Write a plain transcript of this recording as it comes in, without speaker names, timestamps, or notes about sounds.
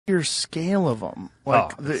sheer scale of them.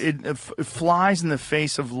 Like it flies in the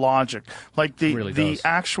face of logic. Like the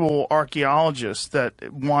actual archaeologists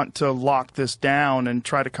that want to lock this down and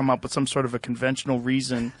try to come up with some sort of a conventional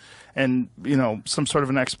reason and, you know, some sort of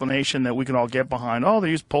an explanation that we can all get behind. Oh, they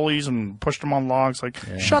used pulleys and pushed them on logs. Like,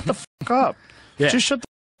 shut the fuck up. Yeah. Just shut the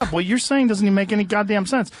fuck up. What you're saying doesn't even make any goddamn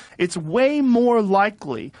sense. It's way more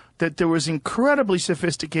likely that there was incredibly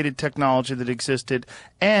sophisticated technology that existed,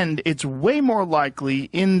 and it's way more likely,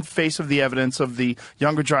 in face of the evidence of the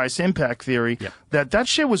Younger Dryas impact theory, that that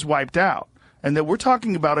shit was wiped out. And that we're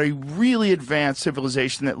talking about a really advanced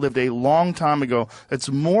civilization that lived a long time ago, that's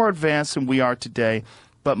more advanced than we are today,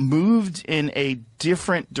 but moved in a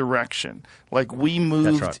different direction. Like we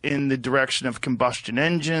moved in the direction of combustion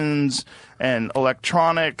engines and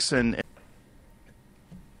electronics and...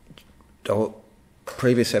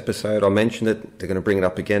 Previous episode, I mentioned it. They're going to bring it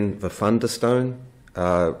up again. The Thunderstone,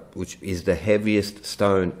 which is the heaviest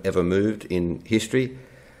stone ever moved in history.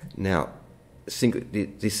 Now,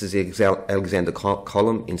 this is the Alexander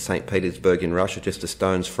Column in St. Petersburg in Russia, just a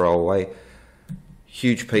stone's throw away.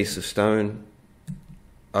 Huge piece of stone,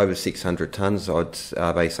 over 600 tons.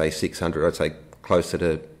 They say 600. I'd say closer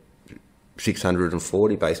to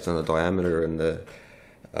 640 based on the diameter and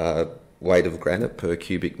the weight of granite per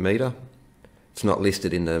cubic metre. It's not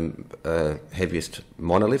listed in the heaviest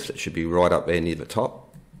monoliths. It should be right up there near the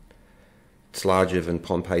top. It's larger than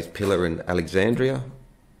Pompey's pillar in Alexandria.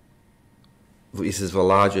 This is the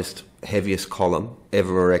largest, heaviest column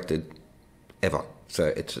ever erected, ever.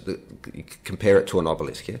 So you compare it to an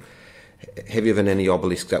obelisk, yeah? Heavier than any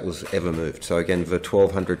obelisk that was ever moved. So again, the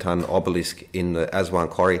 1,200-ton obelisk in the Aswan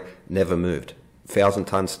Quarry never moved.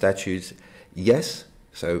 1,000-ton statues, yes.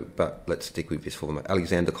 So, but let's stick with this for the moment.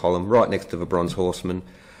 Alexander Column, right next to the Bronze Horseman.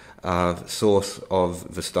 Source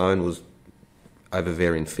of the stone was over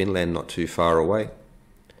there in Finland, not too far away.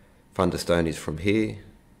 Thunderstone is from here.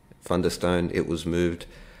 Thunderstone, it was moved.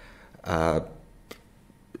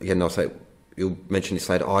 Again, I'll say, you'll mention this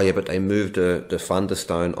later. Oh, yeah, but they moved the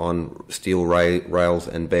Thunderstone on steel rails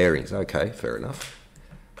and bearings. Okay, fair enough.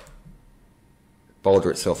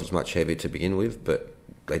 Boulder itself was much heavier to begin with, but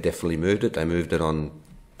they definitely moved it. They moved it on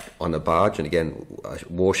a barge, and again, a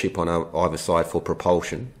warship on either side for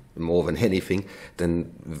propulsion, more than anything.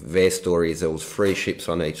 Then their story is there was 3 ships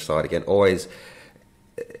on each side. Again, always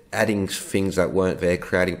adding things that weren't there,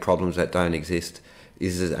 creating problems that don't exist.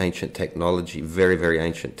 This is ancient technology, very, very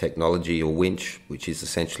ancient technology. A winch, which is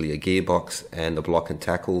essentially a gearbox, and a block and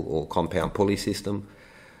tackle or compound pulley system.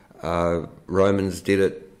 Romans did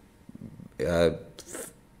it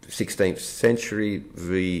 16th century.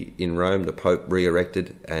 In Rome, the Pope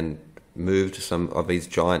re-erected and moved some of these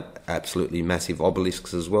giant, absolutely massive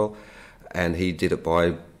obelisks as well. And he did it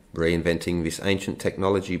by reinventing this ancient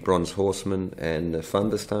technology, Bronze Horseman and the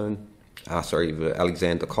Thunderstone. The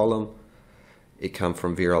Alexander Column. It come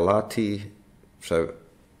from Viralati, so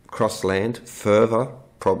cross land further,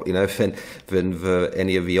 probably than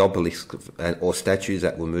any of the obelisks or statues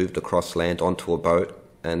that were moved across land onto a boat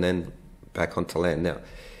and then back onto land. Now,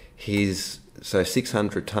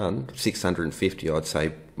 600 ton, 650, I'd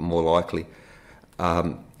say more likely,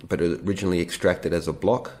 but it originally extracted as a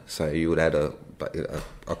block, so you would add a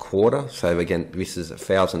quarter. So again, this is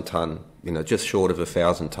 1,000 ton, just short of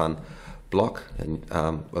 1,000 ton block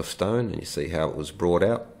of stone, and you see how it was brought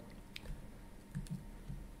out.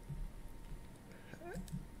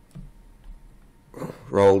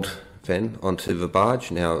 Rolled then onto the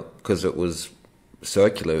barge. Now, because it was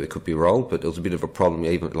circular, it could be rolled, but there was a bit of a problem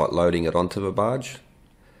even like loading it onto the barge,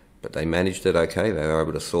 but they managed it okay. They were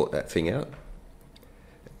able to sort that thing out.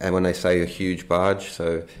 And when they say a huge barge,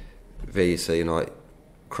 so there you see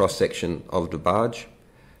cross section of the barge,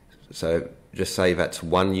 so just say that's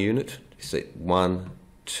 1 unit. You see 1,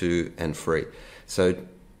 2 and 3. So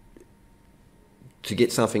to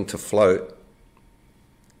get something to float,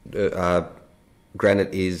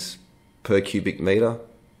 granite is per cubic metre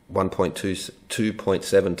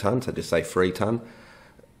 2.7 tonnes, so just say 3 tonne.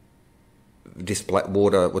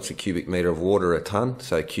 Water, what's a cubic metre of water? A tonne.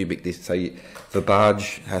 So the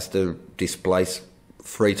barge has to displace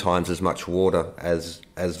 3 times as much water as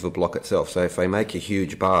the block itself. So if they make a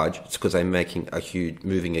huge barge, it's because they're moving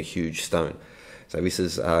a huge stone. So this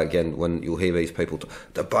is again when you'll hear these people,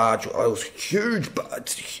 the barge, it was huge, but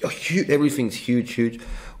it's huge, everything's huge.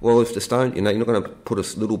 Well, if the stone, you're not going to put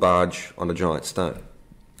a little barge on a giant stone.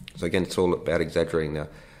 So again, it's all about exaggerating now.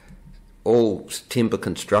 All timber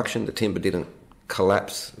construction, the timber didn't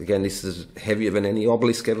collapse. Again, this is heavier than any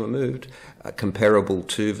obelisk ever moved, comparable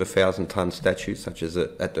to the 1,000-ton statues such as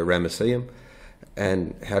at the Ramesseum.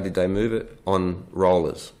 And how did they move it? On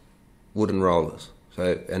rollers, wooden rollers.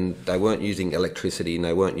 So, and they weren't using electricity and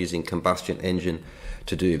they weren't using combustion engine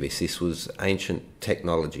to do this. This was ancient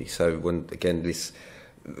technology. So when, again,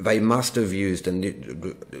 they must have used,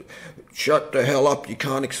 and shut the hell up, you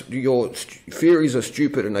can't, your theories are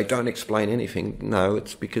stupid and they don't explain anything. No,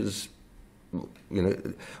 it's because,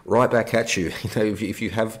 right back at you. If you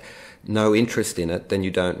have no interest in it, then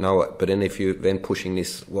you don't know it. But then if you're then pushing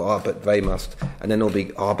this, but they must, and then it'll be,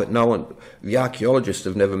 but no one, the archaeologists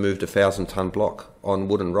have never moved a 1,000-ton block on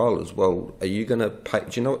wooden rollers. Well, are you going to pay,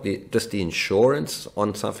 do you know what just the insurance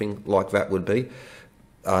on something like that would be?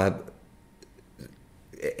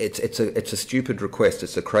 It's a stupid request,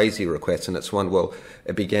 it's a crazy request, and it's one, well,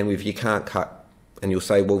 it began with you can't cut, and you'll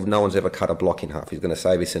say, well, no one's ever cut a block in half. He's going to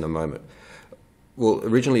say this in a moment. Well,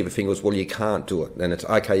 originally the thing was, well, you can't do it. Then it's,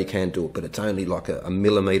 okay, you can do it, but it's only like a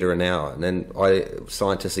millimetre an hour. And then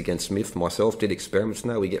scientists against Smith, myself, did experiments.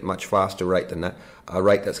 No, we get much faster rate than that, a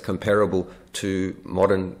rate that's comparable to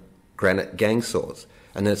modern granite gang saws.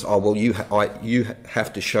 And then it's, oh, well, you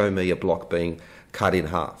have to show me a block being cut in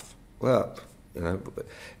half. Well,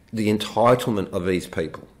 the entitlement of these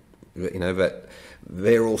people, that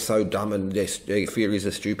they're all so dumb and their theories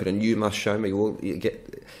are stupid and you must show me. Well, you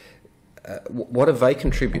get, what have they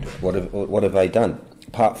contributed? What have they done?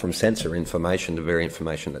 Apart from censor information, the very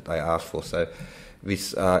information that they asked for. So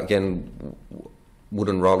this, again,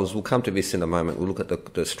 wooden rollers, we'll come to this in a moment. We'll look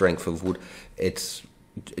at the strength of wood. It's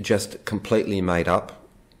just completely made up,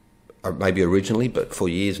 maybe originally, but for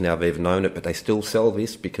years now they've known it, but they still sell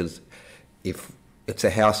this because if it's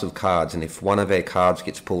a house of cards, and if one of their cards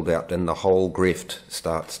gets pulled out, then the whole grift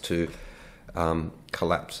starts to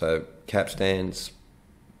collapse. So capstans,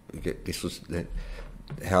 this was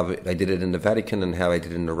how they did it in the Vatican and how they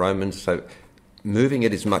did it in the Romans. So moving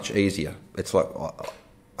it is much easier. It's like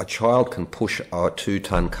a child can push a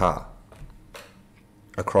 2-ton car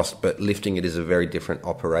across, but lifting it is a very different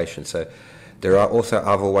operation. So there are also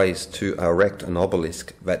other ways to erect an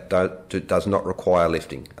obelisk that does not require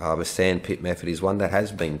lifting. The sandpit method is one that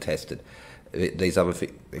has been tested. These other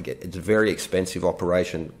things, it's a very expensive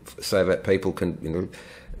operation, so that people can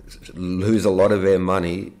lose a lot of their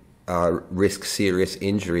money, risk serious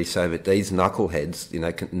injury, so that these knuckleheads,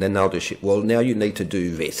 then they'll just, well, now you need to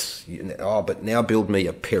do this. But now build me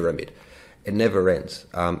a pyramid. It never ends.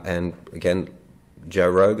 And again, Joe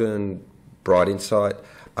Rogan, Bright Insight,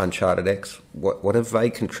 Uncharted X, what have they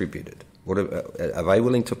contributed? Are they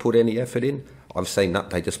willing to put any effort in? I've seen that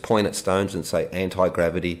they just point at stones and say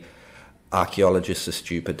anti-gravity, archaeologists are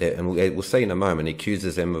stupid, and we'll see in a moment. He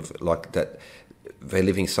accuses them of like that they're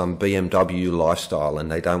living some BMW lifestyle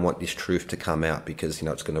and they don't want this truth to come out because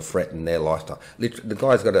it's going to threaten their lifestyle. The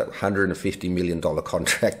guy's got a $150 million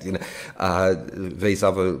contract. These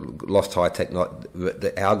other lost high technology,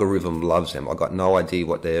 the algorithm loves them. I got no idea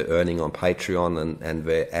what they're earning on Patreon and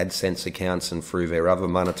their AdSense accounts and through their other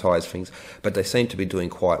monetized things, but they seem to be doing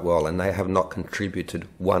quite well, and they have not contributed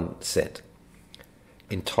 1 cent.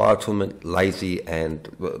 Entitlement, lazy,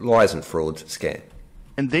 and lies and frauds scam.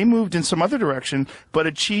 And they moved in some other direction, but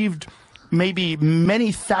achieved maybe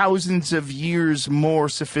many thousands of years more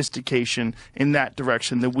sophistication in that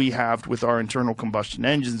direction than we have with our internal combustion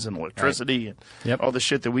engines and electricity and all the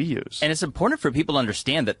shit that we use. And it's important for people to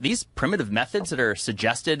understand that these primitive methods that are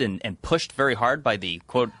suggested and pushed very hard by the,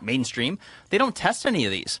 quote, mainstream, they don't test any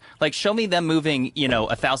of these. Like, show me them moving,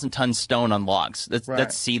 1,000-ton stone on logs.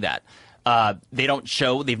 Let's see that. They don't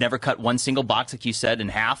show, they've never cut one single box, like you said, in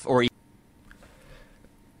half, or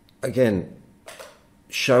again,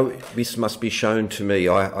 this must be shown to me.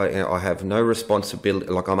 I have no responsibility.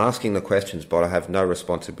 Like, I'm asking the questions, but I have no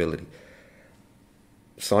responsibility.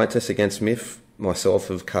 Scientists against myth, myself,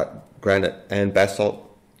 have cut granite and basalt,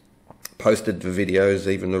 posted the videos,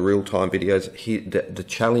 even the real-time videos. The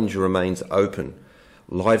challenge remains open.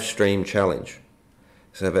 Live stream challenge.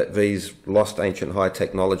 So that these lost ancient high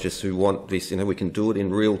technologists who want this, we can do it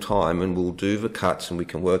in real time and we'll do the cuts and we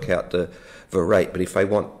can work out the rate. But if they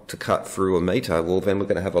want to cut through a metre, well, then we're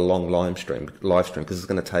going to have a long live stream because it's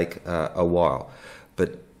going to take a while.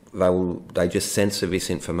 But they just censor this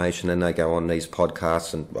information and they go on these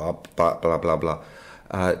podcasts and blah, blah, blah, blah.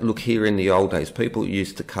 Look, here in the old days, people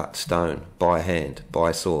used to cut stone by hand,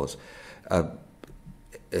 by saws.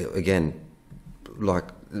 Again, like,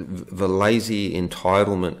 the lazy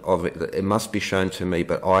entitlement of it must be shown to me,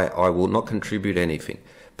 but I will not contribute anything.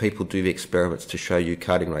 People do the experiments to show you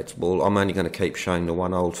cutting rates. Well, I'm only going to keep showing the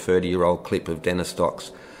one old 30-year-old clip of Dennis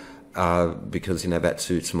Stocks because, that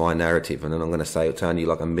suits my narrative. And then I'm going to say it's only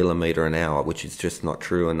like a millimetre an hour, which is just not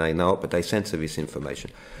true, and they know it, but they censor this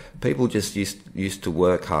information. People just used to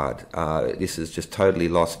work hard. This is just totally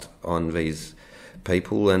lost on these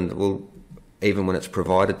people, and, well, even when it's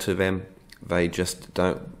provided to them, they just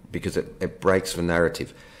don't, because it breaks the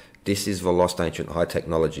narrative. This is the lost ancient high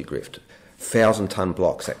technology grift. 1,000-ton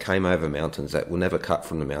blocks that came over mountains that were never cut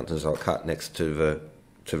from the mountains, they'll cut next to the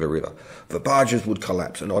river. The barges would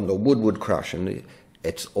collapse and the wood would crush, and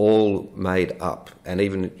it's all made up. And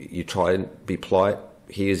even you try and be polite,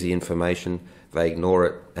 here's the information, they ignore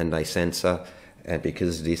it and they censor, and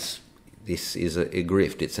because this is a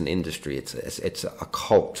grift, it's an industry, it's a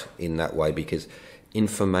cult in that way, because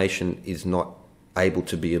information is not able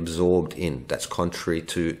to be absorbed in. That's contrary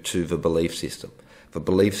to the belief system. The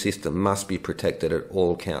belief system must be protected at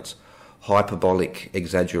all counts. Hyperbolic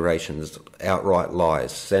exaggerations, outright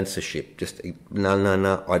lies, censorship, just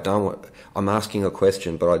no, I don't want, I'm asking a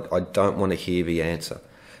question, but I don't want to hear the answer.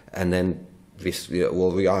 And then this,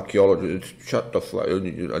 well, the archaeologists, shut the flow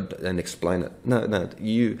and explain it. No,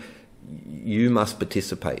 you must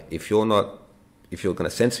participate. If you're going to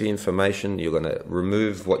censor information, you're going to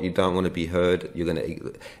remove what you don't want to be heard, you're going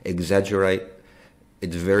to exaggerate,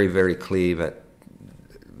 it's very, very clear that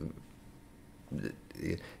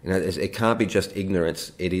it can't be just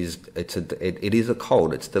ignorance. It is a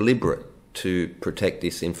code. It's deliberate to protect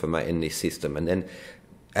this information in this system, and then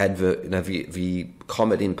add the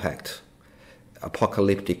comet impact,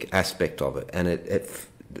 apocalyptic aspect of it, and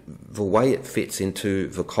the way it fits into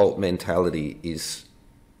the cult mentality is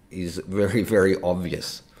very, very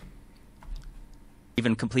obvious.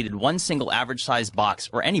 Even completed one single average-sized box,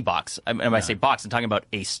 or any box. And when I say box, I'm talking about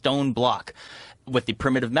a stone block with the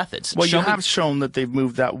primitive methods. Well, you have shown that they've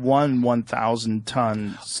moved that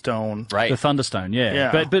 1,000-ton stone. Right. The Thunderstone,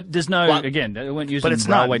 yeah. But there's no, again, they weren't using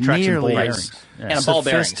railway tracks and ball bearings. And a ball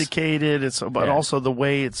bearings. Sophisticated, but also the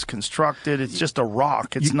way it's constructed, it's just a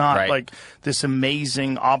rock. It's not like this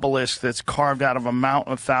amazing obelisk that's carved out of a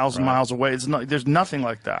mountain 1,000 miles away. It's not, there's nothing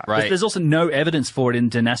like that. Right. There's also no evidence for it in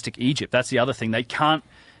dynastic Egypt. That's the other thing. They can't.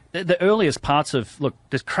 The earliest parts of, look,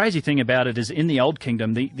 the crazy thing about it is in the Old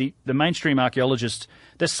Kingdom, the mainstream archaeologists,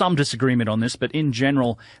 there's some disagreement on this, but in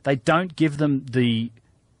general, they don't grant them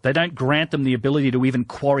the ability to even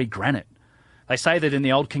quarry granite. They say that in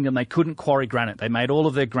the Old Kingdom they couldn't quarry granite. They made all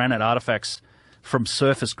of their granite artifacts from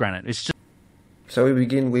surface granite. It's just. So we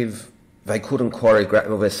begin with they couldn't quarry granite.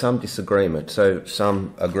 Well, there's some disagreement. So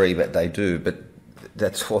some agree that they do, but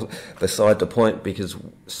that's all beside the point, because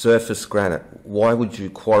surface granite, why would you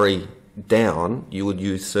quarry down? You would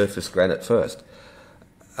use surface granite first.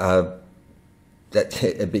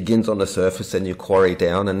 It begins on the surface and you quarry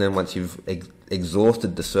down, and then once you've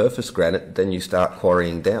exhausted the surface granite, then you start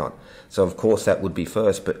quarrying down. So of course that would be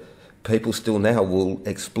first, but people still now will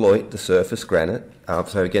exploit the surface granite.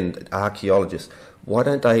 So again, archaeologists, why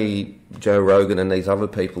don't they, Joe Rogan and these other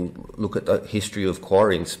people, look at the history of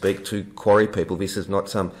quarrying, speak to quarry people? This is not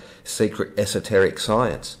some secret esoteric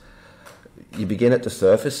science. You begin at the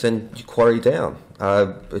surface and you quarry down.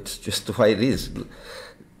 It's just the way it is.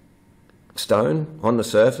 Stone on the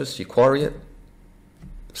surface, you quarry it.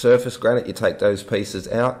 Surface granite, you take those pieces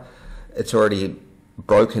out. It's already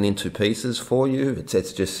broken into pieces for you.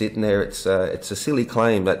 It's just sitting there. It's a silly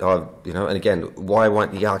claim that and again, why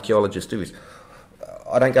won't the archaeologists do this?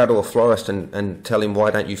 I don't go to a florist and tell him,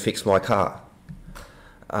 why don't you fix my car?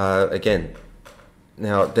 Again,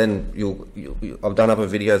 now then I've done other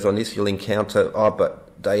videos on this, you'll encounter,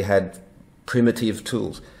 but they had primitive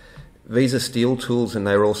tools. These are steel tools and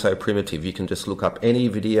they're also primitive. You can just look up any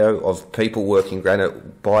video of people working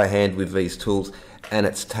granite by hand with these tools, and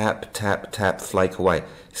it's tap, tap, tap, flake away.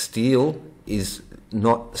 Steel is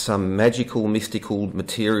not some magical, mystical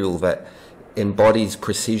material that embodies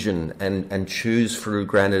precision and chews through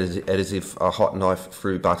granite as if a hot knife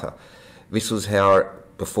through butter. This was how,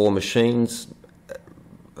 before machines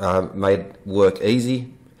made work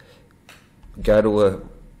easy, go to a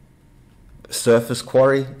surface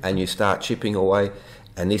quarry and you start chipping away,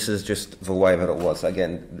 and this is just the way that it was.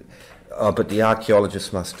 Again, but the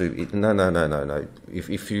archaeologists must do it. No.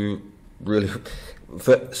 If you really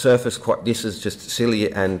surface quarry, this is just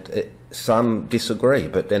silly, and some disagree,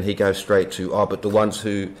 but then he goes straight to, but the ones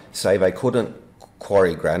who say they couldn't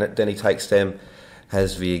quarry granite, then he takes them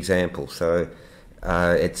as the example. So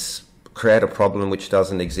it's create a problem which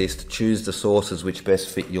doesn't exist, choose the sources which best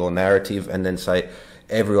fit your narrative, and then say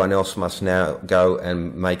everyone else must now go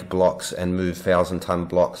and make blocks and move 1,000-ton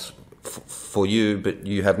blocks for you, but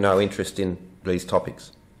you have no interest in these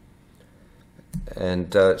topics.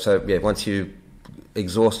 And once you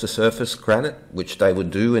exhaust the surface granite, which they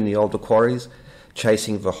would do in the older quarries,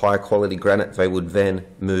 chasing the high quality granite, they would then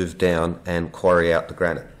move down and quarry out the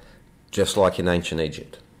granite, just like in ancient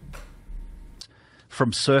Egypt.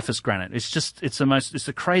 From surface granite, it's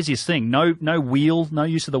the craziest thing. No wheel, no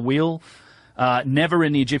use of the wheel. Never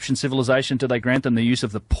in the Egyptian civilization did they grant them the use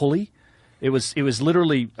of the pulley. It was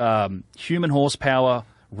literally human horsepower,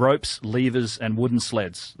 ropes, levers, and wooden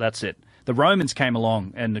sleds. That's it. The Romans came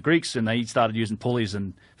along and the Greeks, and they started using pulleys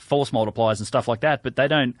and force multipliers and stuff like that, but they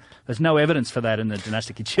don't. There's no evidence for that in the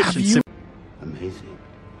dynastic Egyptian. Amazing.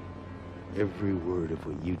 Every word of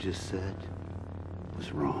what you just said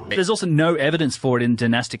was wrong. There's also no evidence for it in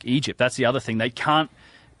dynastic Egypt. That's the other thing. They can't.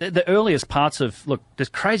 The earliest parts of, look, the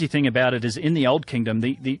crazy thing about it is in the Old Kingdom,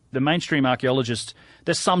 the mainstream archaeologists,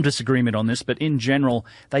 there's some disagreement on this, but in general,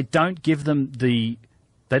 they don't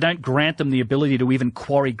grant them the ability to even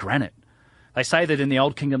quarry granite. They say that in the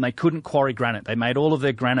Old Kingdom they couldn't quarry granite. They made all of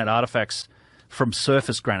their granite artifacts from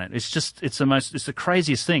surface granite. It's the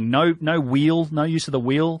craziest thing. No wheel, no use of the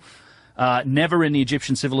wheel. Never in the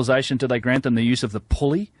Egyptian civilization did they grant them the use of the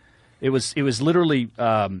pulley. It was literally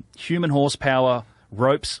human horsepower,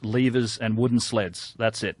 ropes, levers, and wooden sleds.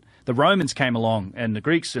 That's it. The Romans came along and the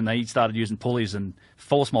Greeks, and they started using pulleys and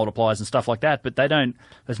force multipliers and stuff like that, but they don't.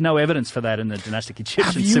 There's no evidence for that in the dynastic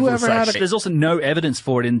Egyptian civilization. There's also no evidence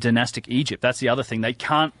for it in dynastic Egypt. That's the other thing. They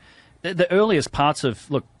can't. The earliest parts of,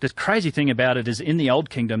 look, the crazy thing about it is in the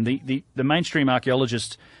Old Kingdom, the mainstream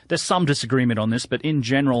archaeologists, there's some disagreement on this, but in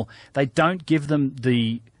general, they don't grant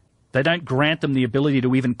them the ability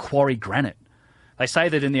to even quarry granite. They say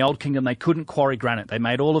that in the Old Kingdom they couldn't quarry granite. They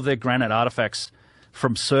made all of their granite artifacts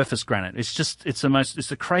from surface granite. It's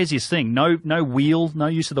the craziest thing. No wheel, no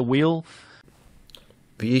use of the wheel.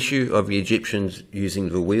 The issue of the Egyptians using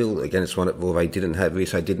the wheel, again, it's one that, well, they didn't have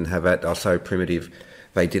this, they didn't have that, they're so primitive,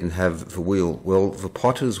 they didn't have the wheel. Well, the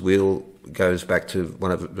potter's wheel goes back to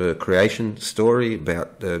one of the creation story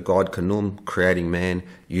about God Khnum creating man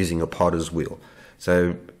using a potter's wheel.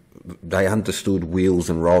 So they understood wheels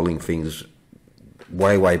and rolling things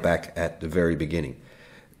way back at the very beginning.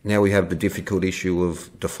 Now we have the difficult issue of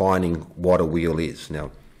defining what a wheel is. Now,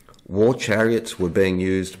 war chariots were being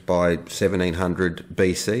used by 1700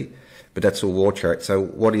 BC, but that's a war chariot. So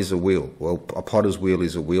what is a wheel? Well, a potter's wheel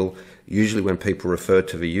is a wheel. Usually when people refer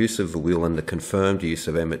to the use of the wheel and the confirmed use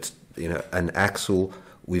of them, it's an axle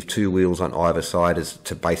with two wheels on either side as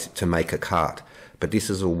to make a cart. But this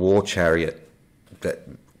is a war chariot that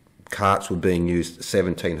carts were being used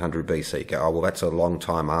 1700 BC. Go, oh, well, that's a long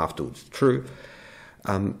time afterwards. True.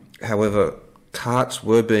 However, carts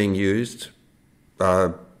were being used,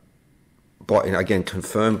 confirmed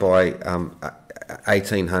by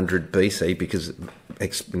 1800 BC because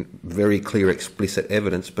very clear explicit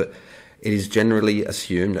evidence, but it is generally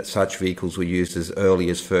assumed that such vehicles were used as early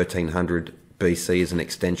as 1300 BC as an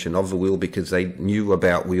extension of the wheel because they knew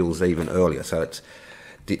about wheels even earlier. So it's,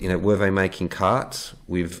 were they making carts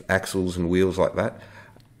with axles and wheels like that?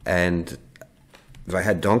 And they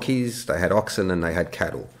had donkeys, they had oxen, and they had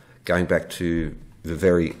cattle, going back to the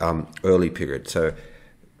very early period. So,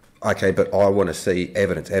 okay, but I want to see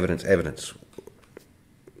evidence.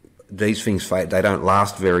 These things fade; they don't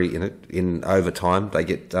last very in over time. They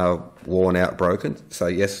get worn out, broken. So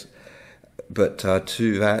yes, but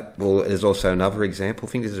to that, well, there's also another example.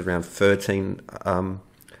 I think this is around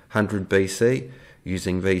 1300 BC,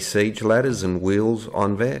 using these siege ladders and wheels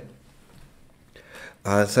on there.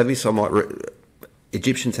 So this I might.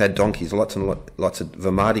 Egyptians had donkeys, lots of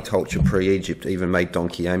the Mahdi culture pre-Egypt even made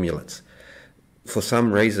donkey amulets. For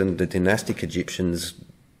some reason, the dynastic Egyptians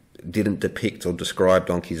didn't depict or describe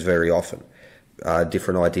donkeys very often.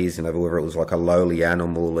 Different ideas, whether it was like a lowly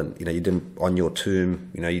animal, and you didn't on your tomb,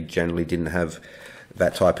 you generally didn't have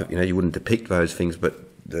that type of, you wouldn't depict those things. But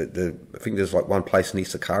I think there's like one place in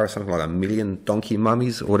East Saqqara, something like 1 million donkey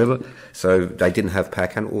mummies or whatever. So they didn't have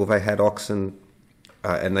pack animals, or they had oxen.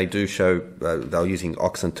 And they do show they were using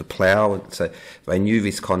oxen to plough, and so they knew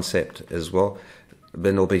this concept as well.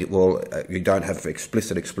 Then there'll be, you don't have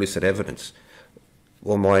explicit evidence.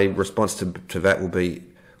 Well, my response to that will be,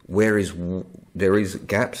 there is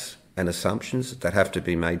gaps and assumptions that have to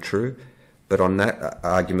be made true, but on that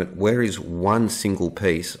argument, where is one single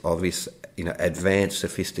piece of this advanced,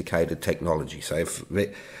 sophisticated technology? So if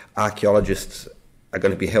the archaeologists are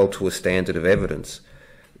going to be held to a standard of evidence,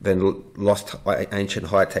 then lost ancient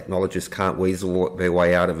high technologists can't weasel their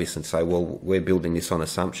way out of this and say, well, we're building this on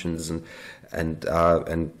assumptions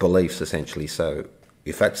and beliefs essentially. So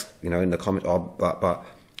if that's in the comment,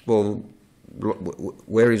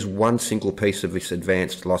 where is one single piece of this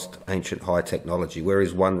advanced lost ancient high technology? Where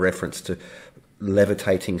is one reference to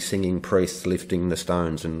levitating, singing priests lifting the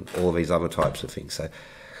stones and all these other types of things? So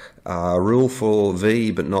rule for thee,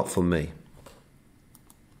 but not for me.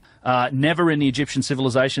 Never in the Egyptian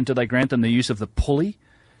civilization did they grant them the use of the pulley.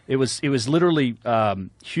 It was literally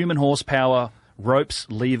human horsepower, ropes,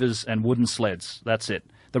 levers, and wooden sleds. That's it.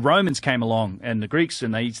 The Romans came along and the Greeks,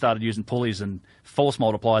 and they started using pulleys and force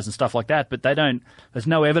multipliers and stuff like that, but they don't. There's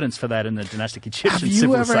no evidence for that in the dynastic Egyptian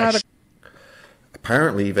civilization.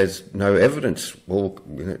 Apparently, there's no evidence. Well,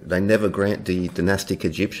 they never grant the dynastic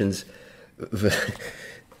Egyptians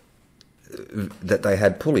that they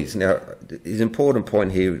had pulleys. Now, there's an important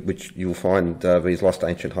point here, which you'll find these lost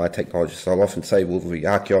ancient high technologists. I'll often say, well, the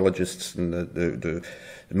archaeologists and the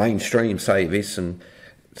mainstream say this, and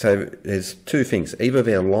so there's two things. Either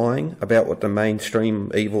they're lying about what the mainstream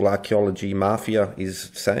evil archaeology mafia is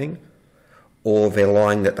saying, or they're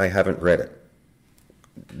lying that they haven't read it.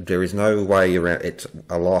 There is no way around. It's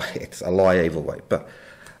a lie. It's a lie either way. But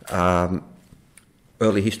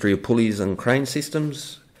early history of pulleys and crane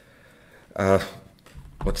systems.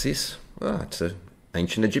 What's this? Oh, it's an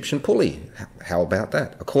ancient Egyptian pulley. How about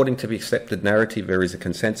that? According to the accepted narrative, there is a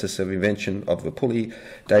consensus of invention of the pulley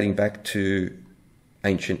dating back to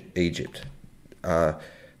ancient Egypt. I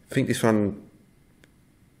think this one,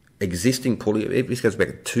 existing pulley, this goes back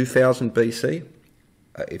to 2000 BC,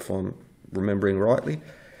 if I'm remembering rightly.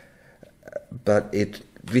 But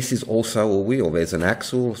this is also a wheel. There's an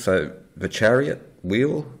axle, so the chariot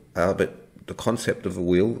wheel, but the concept of a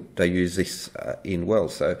wheel, they use this in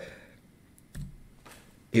wells. So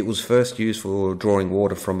it was first used for drawing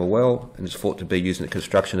water from a well, and is thought to be used in the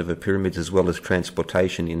construction of the pyramids as well as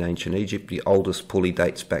transportation in ancient Egypt. The oldest pulley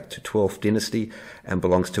dates back to 12th dynasty and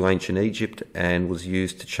belongs to ancient Egypt and was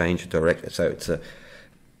used to change the direction. So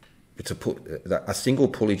a single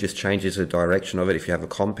pulley just changes the direction of it. If you have a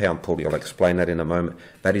compound pulley, I'll explain that in a moment,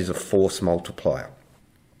 that is a force multiplier.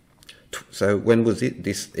 So when was it?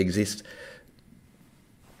 This exists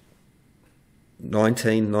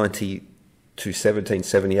 1990 to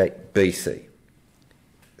 1778 BC.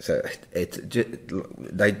 So they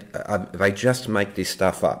just make this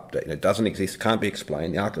stuff up. It doesn't exist, can't be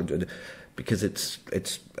explained, because it's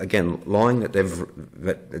again lying that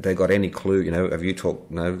they got any clue. Have you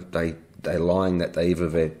talked? No, they're lying that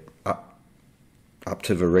they're up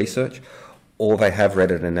to the research, or they have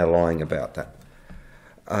read it and they're lying about that.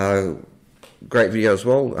 Great video as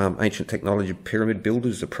well. Ancient technology pyramid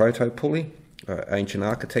builders, the proto pulley. Ancient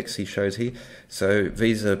architects he shows here. So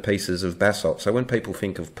these are pieces of basalt. So when people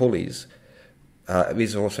think of pulleys,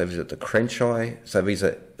 these are also the crenchi. So these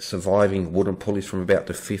are surviving wooden pulleys from about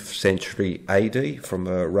the 5th century AD from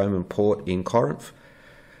a Roman port in Corinth.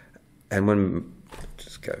 And when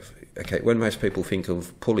most people think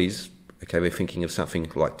of pulleys, they're thinking of something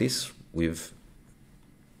like this with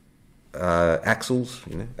axles,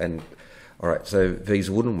 and all right. So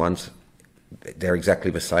these wooden ones, they're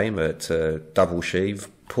exactly the same. It's a double sheave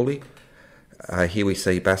pulley. Here we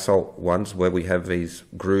see basalt ones where we have these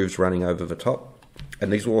grooves running over the top,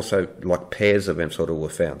 and these are also like pairs of them sort of were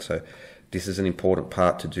found. So this is an important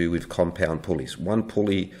part to do with compound pulleys. One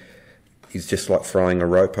pulley is just like throwing a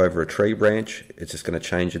rope over a tree branch. It's just going to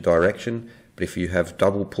change the direction. But if you have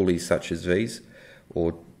double pulleys such as these,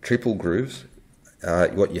 or triple grooves,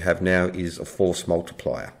 what you have now is a force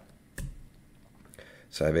multiplier.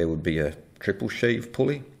 So there would be a triple sheave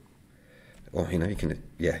pulley, or you can,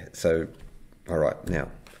 so all right. Now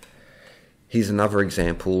here's another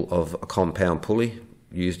example of a compound pulley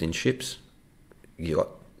used in ships. You got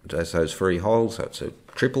those 3 holes, so it's a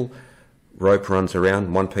triple. Rope runs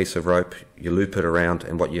around, one piece of rope, you loop it around,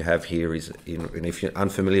 and what you have here is, and if you're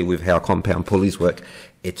unfamiliar with how compound pulleys work,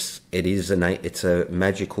 it's a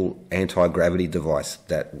magical anti-gravity device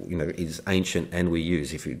that is ancient and we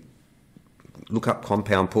use. If you look up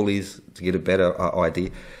compound pulleys to get a better idea,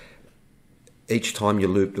 each time you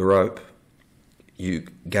loop the rope, you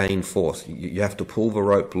gain force. You have to pull the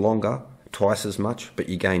rope longer, twice as much, but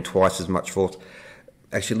you gain twice as much force.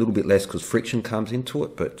 Actually, a little bit less because friction comes into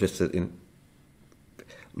it, but just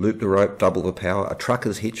loop the rope, double the power. A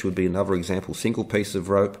trucker's hitch would be another example. Single piece of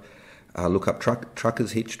rope. Look up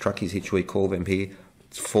trucker's hitch we call them here.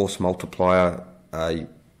 It's force multiplier.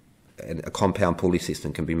 And a compound pulley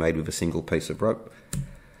system can be made with a single piece of rope.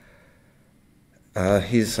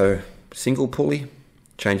 Here's a single pulley,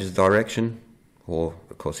 changes direction, or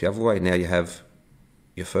of course the other way. Now you have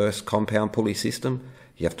your first compound pulley system.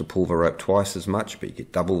 You have to pull the rope twice as much, but you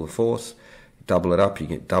get double the force. Double it up, you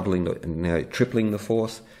get doubling, and now you're tripling the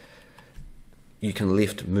force. You can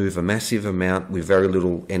move a massive amount with very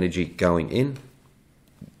little energy going in.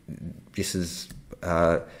 This is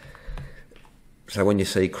so when you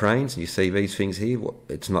see cranes, you see these things here,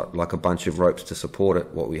 it's not like a bunch of ropes to support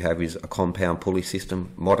it. What we have is a compound pulley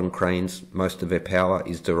system. Modern cranes, most of their power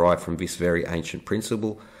is derived from this very ancient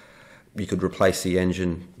principle. You could replace the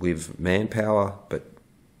engine with manpower, but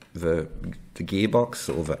the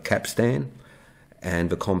gearbox or the capstan and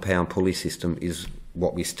the compound pulley system is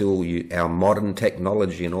what we still use, our modern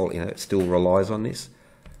technology and all, it still relies on this.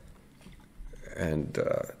 And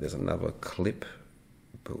there's another clip.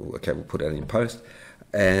 Okay, we'll put that in post.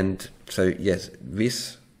 And so, yes,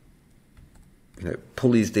 this,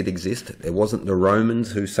 pulleys did exist. It wasn't the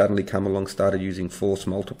Romans who suddenly come along, started using force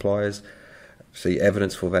multipliers. See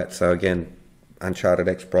evidence for that. So again, Uncharted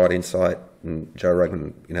X, Bright Insight, and Joe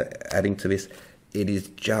Rogan, adding to this, it is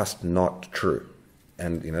just not true.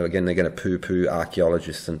 And again, they're going to poo-poo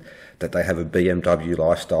archaeologists and that they have a BMW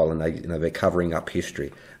lifestyle and they're covering up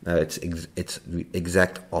history. No, it's the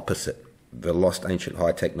exact opposite. The lost ancient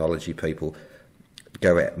high technology people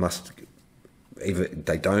go out, either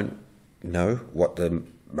they don't know what the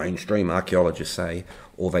mainstream archaeologists say,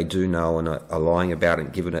 or they do know and are lying about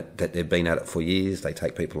it, given it that they've been at it for years. They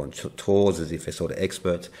take people on tours as if they're sort of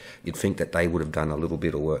experts. You'd think that they would have done a little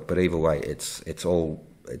bit of work, but either way, it's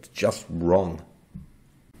just wrong.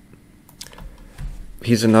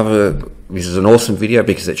 Here's another. This is an awesome video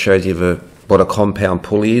because it shows you what a compound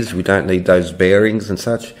pulley is. We don't need those bearings and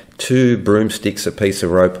such. 2 broomsticks, a piece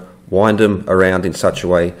of rope, wind them around in such a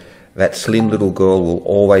way that slim little girl will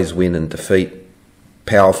always win and defeat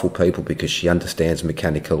powerful people because she understands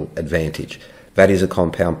mechanical advantage. That is a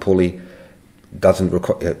compound pulley. Doesn't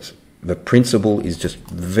require. The principle is just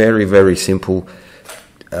very, very simple.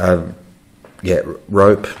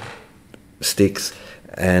 Rope, sticks,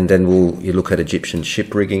 and then you look at Egyptian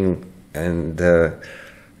ship rigging, and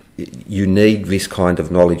you need this kind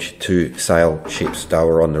of knowledge to sail ships. They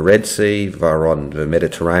were on the Red Sea, they were on the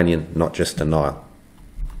Mediterranean, not just the Nile.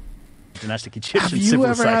 Dynastic Egyptian Have you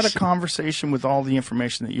ever had a conversation with all the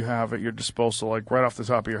information that you have at your disposal, like right off the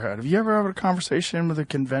top of your head? Have you ever had a conversation with a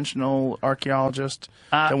conventional archaeologist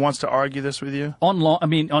that wants to argue this with you?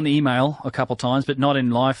 On email a couple of times, but not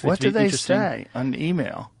in life. What do they say on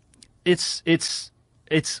email? It's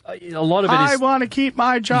a lot of it is. I want to keep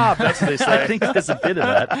my job. That's what they say. I think there's a bit of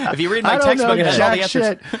that. If you read my textbook, it has all the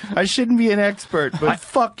answers. I shouldn't be an expert, but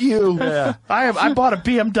fuck you. Yeah. I bought a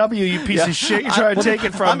BMW, you piece of shit. You're trying to take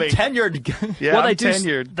it from me. I'm tenured. Yeah, well, I'm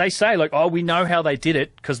tenured. They say, like, we know how they did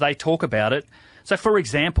it because they talk about it. So, for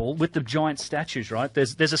example, with the giant statues, right,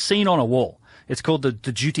 there's a scene on a wall. It's called the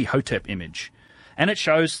Duty Hotep image. And it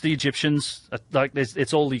shows the Egyptians,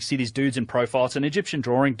 it's all, you see these dudes in profile. It's an Egyptian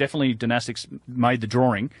drawing. Definitely dynastics made the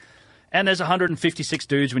drawing. And there's 156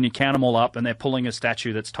 dudes when you count them all up, and they're pulling a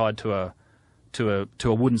statue that's tied to a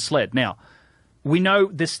wooden sled. Now, we know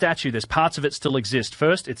this statue, there's parts of it still exist.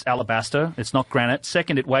 First, it's alabaster. It's not granite.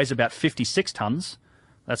 Second, it weighs about 56 tons.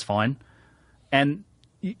 That's fine. And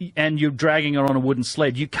you're dragging it on a wooden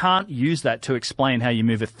sled. You can't use that to explain how you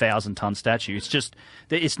move a 1,000-ton statue. It's just,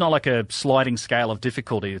 it's not like a sliding scale of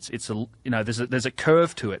difficulty. There's a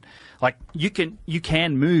curve to it. Like you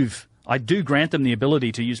can move. I do grant them the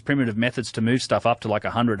ability to use primitive methods to move stuff up to like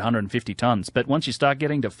 100, 150 tons. But once you start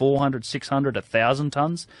getting to 400, 600, 1,000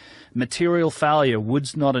 tons, material failure,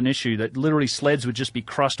 wood's not an issue. That literally sleds would just be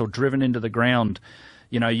crushed or driven into the ground.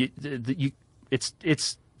 There's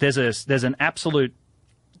an absolute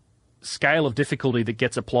scale of difficulty that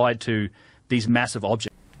gets applied to these massive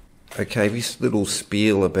objects. Okay, this little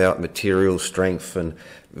spiel about material strength and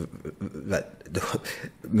that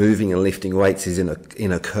moving and lifting weights is in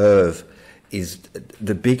a curve is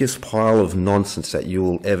the biggest pile of nonsense that you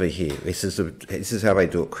will ever hear. This is how they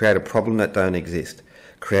do it. Create a problem that don't exist.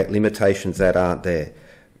 Create limitations that aren't there.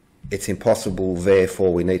 It's impossible,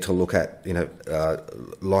 therefore we need to look at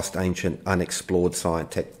lost, ancient, unexplored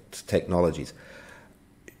science technologies.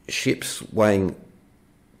 Ships weighing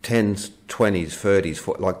 10s, 20s,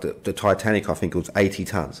 30s, like the Titanic, I think it was 80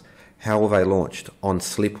 tons. How were they launched? On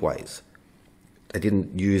slipways. They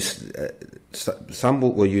didn't use, some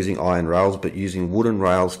were using iron rails, but using wooden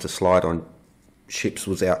rails to slide on ships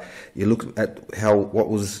was out. You look at what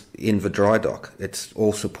was in the dry dock. It's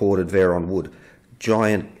all supported there on wood.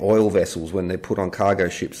 Giant oil vessels, when they're put on cargo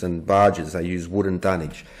ships and barges, they use wooden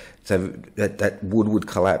dunnage. So that wood would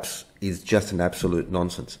collapse is just an absolute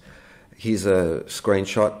nonsense. Here's a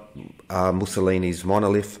screenshot, Mussolini's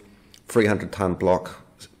monolith, 300-ton block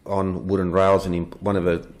on wooden rails. And one of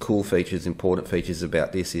the cool features, important features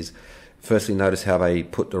about this is, firstly, notice how they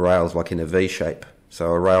put the rails like in a V shape.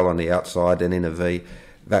 So a rail on the outside and in a V,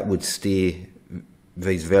 that would steer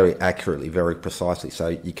these very accurately, very precisely. So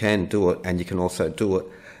you can do it, and you can also do it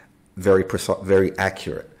very precise, very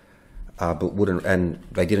accurate. But wooden, and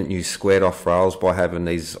they didn't use squared off rails. By having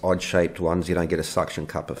these odd shaped ones, you don't get a suction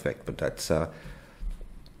cup effect. But that's,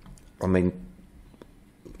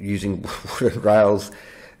 using wooden rails,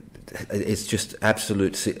 it's just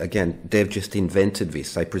absolute. Again, they've just invented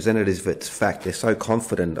this. They present it as if it's fact. They're so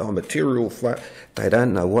confident. Material flat. They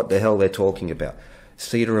don't know what the hell they're talking about.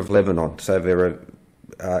 Cedar of Lebanon. So there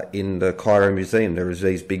are, in the Cairo Museum, there is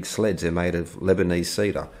these big sleds. They're made of Lebanese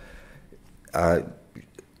cedar.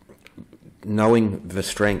 Knowing the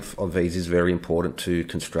strength of these is very important to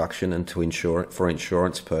construction and to for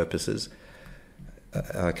insurance purposes.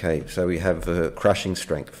 Okay, so we have crushing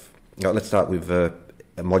strength. Now, let's start with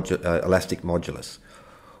elastic modulus.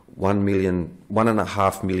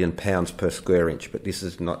 1.5 million pounds per square inch, but this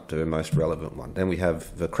is not the most relevant one. Then we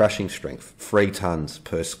have the crushing strength, 3 tons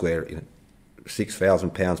per square inch,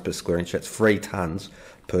 6,000 pounds per square inch. That's 3 tons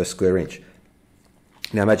per square inch.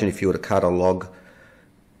 Now imagine if you were to cut a log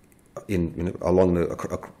along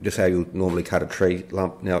just how you normally cut a tree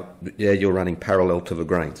lump. Now, yeah, you're running parallel to the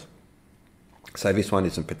grains. So this one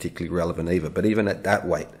isn't particularly relevant either. But even at that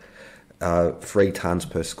weight, 3 tons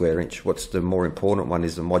per square inch. What's the more important one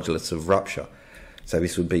is the modulus of rupture. So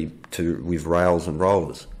this would be with rails and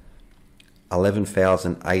rollers.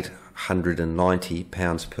 11,890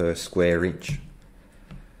 pounds per square inch.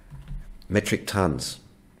 Metric tons,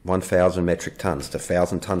 1,000 metric tons to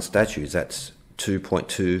 1,000-ton statues. That's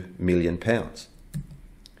 2.2 million pounds.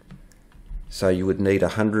 So you would need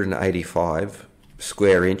 185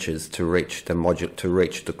 square inches to reach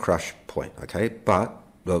the crush point. Okay, but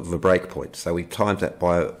the break point. So we times that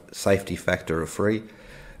by a safety factor of 3.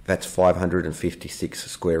 That's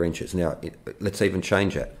 556 square inches. Now let's even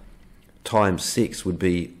change that. Times 6 would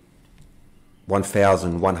be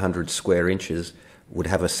 1,100 square inches. Would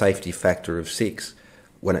have a safety factor of 6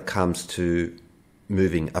 when it comes to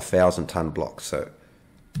moving 1,000-ton block. So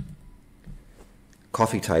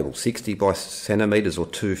coffee table, 60 by centimetres or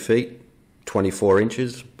 2 feet, 24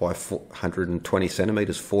 inches by 120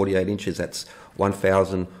 centimetres, 48 inches. That's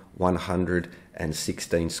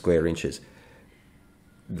 1,116 square inches.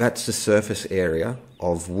 That's the surface area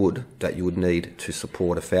of wood that you would need to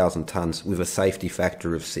support 1,000 tonnes with a safety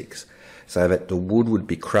factor of 6. So that the wood would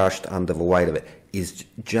be crushed under the weight of it is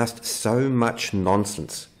just so much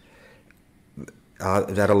nonsense.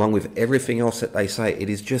 That along with everything else that they say, it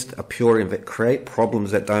is just a pure create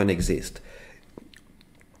problems that don't exist.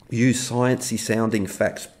 Use sciencey sounding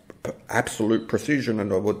facts, absolute precision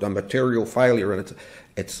and a material failure, and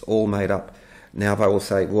it's all made up. Now they will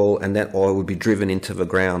say, well, and that oil would be driven into the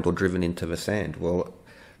ground or driven into the sand. Well,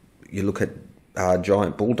 you look at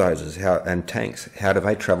giant bulldozers and tanks. How do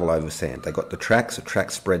they travel over sand? They got the tracks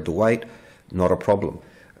spread the weight, not a problem.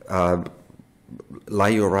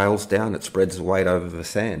 Lay your rails down, it spreads the weight over the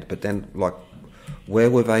sand. But then, where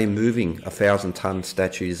were they moving 1,000-ton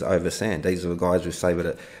statues over sand? These are the guys who say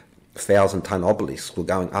that 1,000-ton obelisks were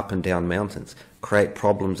going up and down mountains, create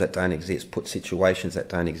problems that don't exist, put situations that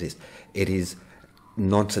don't exist. It is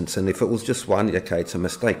nonsense. And if it was just one, okay, it's a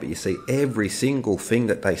mistake. But you see, every single thing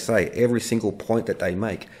that they say, every single point that they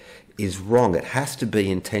make is wrong. It has to be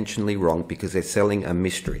intentionally wrong because they're selling a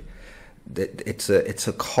mystery. It's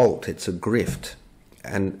a cult. It's a grift.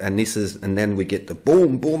 And then we get the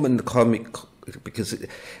boom and the comic, because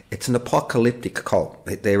it's an apocalyptic cult.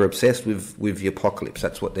 They're obsessed with the apocalypse.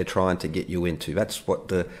 That's what they're trying to get you into. That's what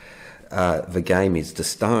the game is. The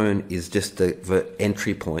stone is just the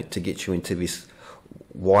entry point to get you into this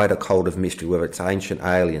wider cult of mystery, whether it's ancient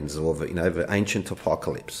aliens or the ancient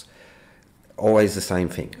apocalypse. Always the same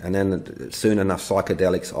thing. And then soon enough,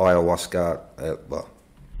 psychedelics, ayahuasca.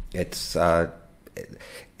 It's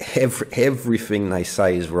everything they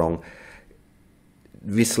say is wrong.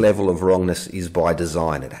 This level of wrongness is by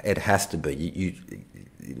design. It has to be.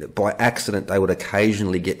 By accident, they would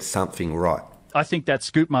occasionally get something right. I think that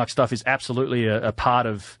scoop mark stuff is absolutely a part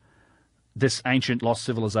of this ancient lost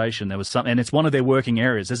civilization. There was something, and it's one of their working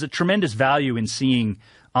areas. There's a tremendous value in seeing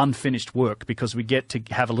unfinished work because we get to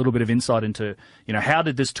have a little bit of insight into, how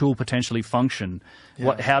did this tool potentially function?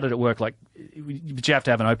 Yeah. How did it work? But you have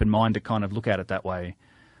to have an open mind to kind of look at it that way.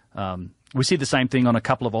 We see the same thing on a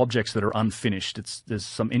couple of objects that are unfinished. There's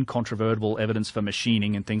some incontrovertible evidence for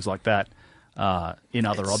machining and things like that in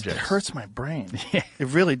other objects. It hurts my brain. Yeah. It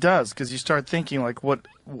really does, because you start thinking,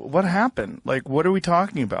 what happened? What are we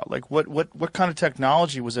talking about? What kind of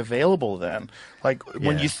technology was available then?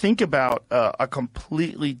 When you think about a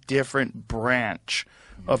completely different branch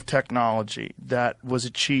of technology that was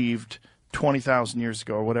achieved 20,000 years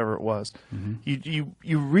ago or whatever it was, you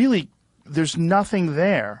really, there's nothing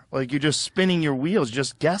there. You're just spinning your wheels,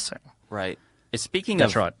 just guessing. Right. Speaking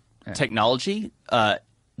of technology,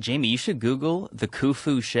 Jamie, you should Google the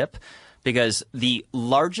Khufu ship, because the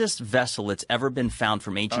largest vessel that's ever been found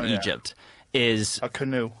from ancient Egypt is a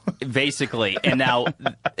canoe, basically. And now,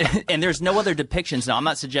 and there's no other depictions. Now, I'm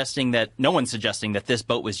not suggesting that, no one's suggesting that this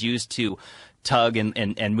boat was used to tug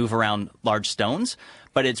and move around large stones,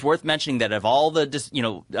 But it's worth mentioning that of all the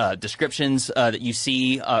descriptions that you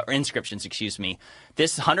see, or inscriptions, excuse me,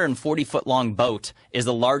 this 140-foot long boat is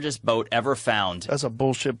the largest boat ever found. That's a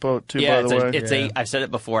bullshit boat, too, by the way. I've said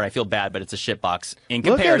it before, and I feel bad, but it's a shitbox. In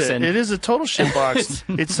Look comparison, at it. It is a total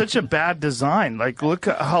shitbox. It's such a bad design. Like, look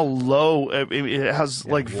at how low it has,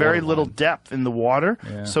 like, very little depth in the water,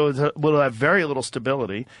 so it will have very little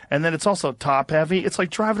stability. And then it's also top heavy. It's like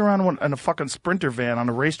driving around in a fucking Sprinter van on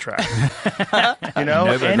a racetrack. You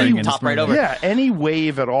know, top right over. Yeah, any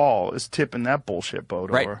wave at all is tipping that bullshit boat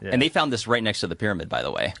over. Right, and they found this right next to the pyramid, by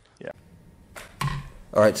the way. Yeah.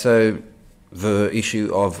 All right, so the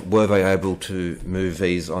issue of were they able to move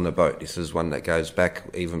these on a boat? This is one that goes back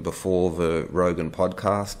even before the Rogan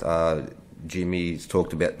podcast. Jimmy's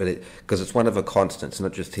talked about, but because it's one of the constants,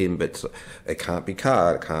 not just him, but it can't be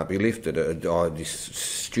carried, it can't be lifted. This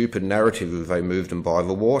stupid narrative of they moved them by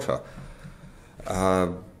the water.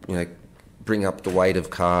 Bring up the weight of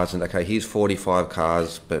cars, and okay, here's 45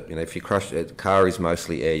 cars, but if you crush it, car is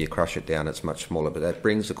mostly air, you crush it down, it's much smaller. But that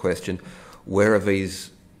brings the question, where are these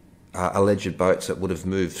alleged boats that would have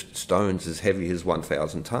moved stones as heavy as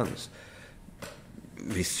 1,000 tonnes?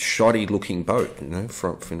 This shoddy looking boat,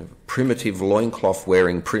 from primitive loincloth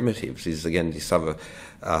wearing primitives is again this other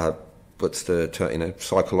what's the term,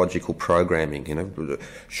 psychological programming,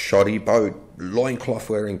 shoddy boat, loincloth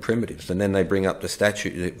wearing primitives. And then they bring up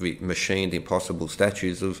the machined impossible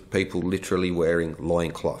statues of people literally wearing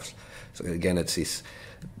loincloths. So again, it's this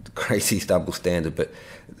crazy double standard. But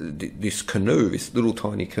this canoe, this little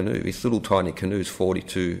tiny canoe is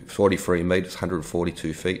 43 metres,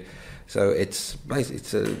 142 feet. So it's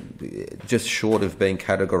just short of being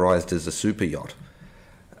categorised as a super yacht.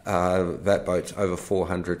 That boat's over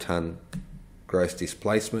 400 tonne gross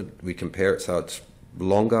displacement. We compare it so it's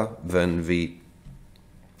longer than the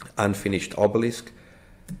unfinished obelisk.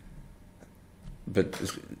 But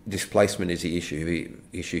displacement is the issue. The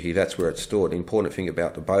issue here, that's where it's stored. The important thing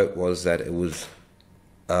about the boat was that it was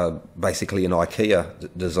basically an IKEA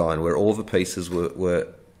design where all the pieces were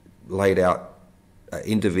laid out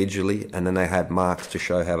individually, and then they had marks to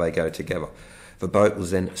show how they go together. The boat was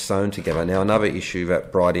then sewn together. Now, another issue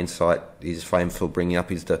that Bright Insight is famed for bringing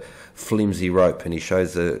up is the flimsy rope, and he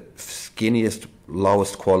shows the skinniest,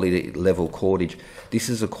 lowest quality level cordage. This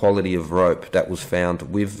is a quality of rope that was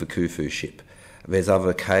found with the Khufu ship. There's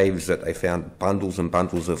other caves that they found bundles and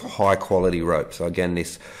bundles of high quality rope. So again,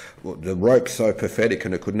 the rope's so pathetic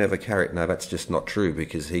and it could never carry it. No, that's just not true,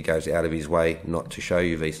 because he goes out of his way not to show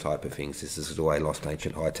you these type of things. This is the way Lost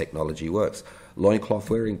Ancient High technology works. Loincloth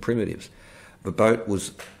wearing primitives. The boat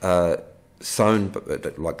was sewn,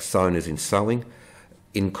 like sewn as in sewing.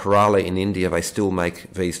 In Kerala in India, they still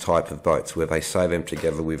make these type of boats where they sew them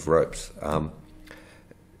together with ropes.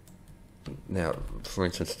 Now, for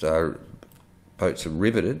instance, boats are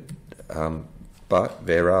riveted, but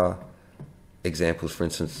there are examples, for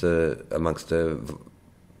instance, amongst the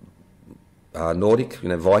Nordic,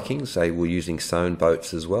 Vikings, they were using sewn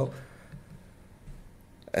boats as well.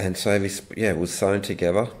 And so this, was sewn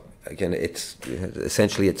together. Again, it's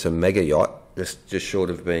essentially it's a mega yacht, just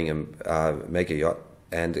short of being a mega yacht.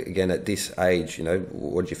 And again, at this age,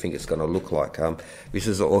 what do you think it's going to look like? This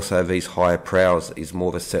is also these higher prows is more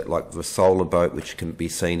of a set like the solar boat, which can be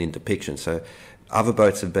seen in depictions. So other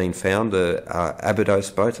boats have been found,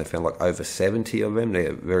 Abydos boats. They found like over 70 of them.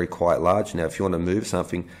 They're very quite large. Now, if you want to move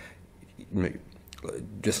something,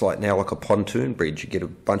 just like now, like a pontoon bridge, you get a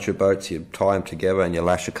bunch of boats, you tie them together, and you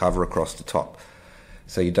lash a cover across the top.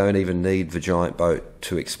 So you don't even need the giant boat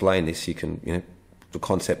to explain this. You can, the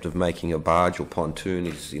concept of making a barge or pontoon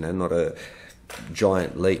is, not a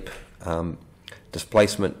giant leap.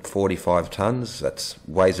 Displacement 45 tonnes. That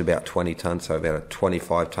weighs about 20 tonnes, so about a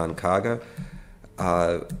 25 tonne cargo.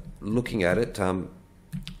 Looking at it, I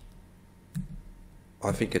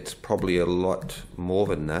think it's probably a lot more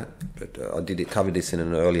than that. But I covered this in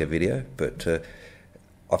an earlier video. But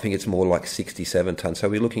I think it's more like 67 tonnes. So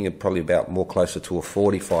we're looking at probably about more closer to a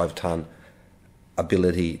 45 tonne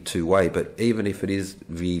ability to weigh. But even if it is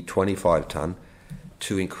the 25 tonne,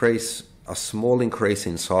 to increase a small increase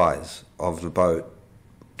in size of the boat,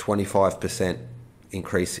 25%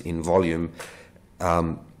 increase in volume,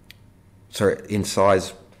 in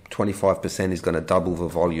size, 25% is going to double the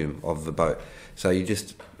volume of the boat. So you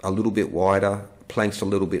just a little bit wider, planks a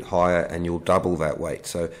little bit higher, and you'll double that weight.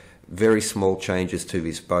 So very small changes to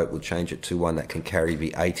this boat will change it to one that can carry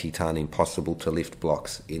the 80-tonne impossible to lift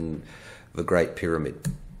blocks in the Great Pyramid.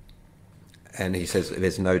 And he says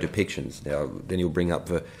there's no depictions. Now, then you'll bring up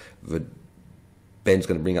Ben's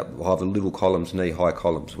going to bring up the little columns, knee-high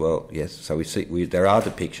columns. Well, yes, so we see there are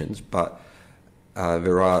depictions, but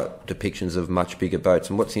there are depictions of much bigger boats.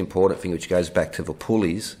 And what's the important thing, which goes back to the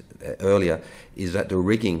pulleys earlier, is that the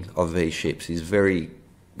rigging of these ships is very,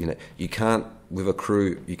 you can't, with a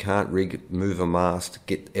crew, you can't move a mast,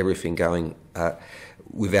 get everything going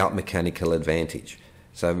without mechanical advantage.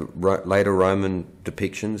 So later Roman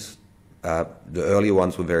depictions, the earlier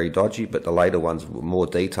ones were very dodgy, but the later ones were more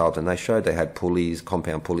detailed, and they showed they had pulleys,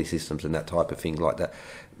 compound pulley systems and that type of thing like that.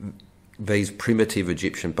 These primitive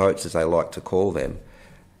Egyptian boats, as they like to call them,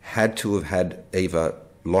 had to have had either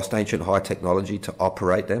lost ancient high technology to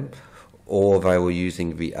operate them, or they were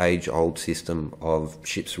using the age-old system of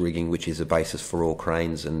ship's rigging, which is the basis for all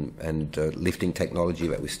cranes and lifting technology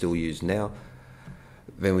that we still use now.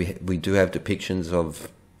 Then we do have depictions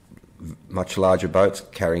of much larger boats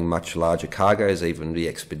carrying much larger cargoes, even the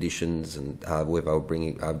expeditions, and where they were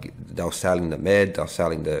bringing, they were sailing the Med, they were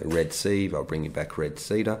sailing the Red Sea, they were bringing back red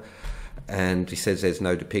cedar. And he says there's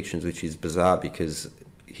no depictions, which is bizarre because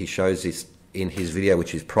he shows this in his video,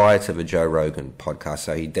 which is prior to the Joe Rogan podcast,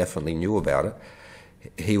 so he definitely knew about it.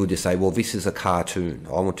 He would just say, well, this is a cartoon.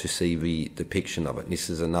 I want to see the depiction of it. And this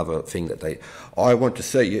is another thing that I want to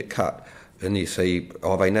see it cut. And you see,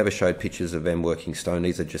 they never showed pictures of them working stone.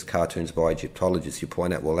 These are just cartoons by Egyptologists. You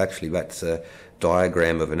point out, well, actually, that's a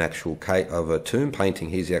diagram of an actual of a tomb painting.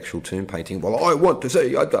 Here's the actual tomb painting. Well, I want to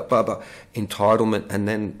see entitlement, and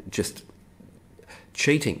then just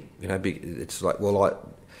cheating. It's like,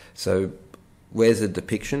 so where's the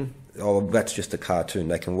depiction? Oh, that's just a cartoon.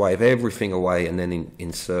 They can wave everything away and then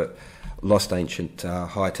insert lost ancient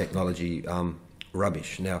high technology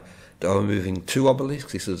rubbish. Now, they were moving 2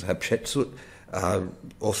 obelisks. This is Hatshepsut.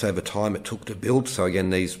 Also the time it took to build. So again,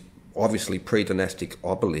 these obviously pre-dynastic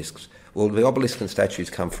obelisks. Well, the obelisks and statues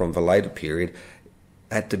come from the later period.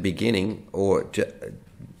 At the beginning, or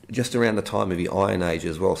just around the time of the Iron Age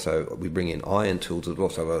as well. So we bring in iron tools as well.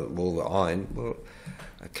 So all the iron. Well,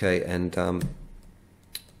 okay, and but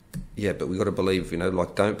we got to believe,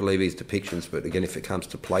 don't believe these depictions. But again, if it comes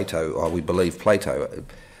to Plato, we believe Plato.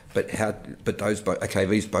 But those boats,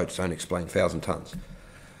 these boats don't explain 1,000 tons.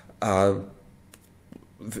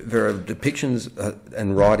 There are depictions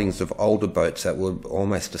and writings of older boats that were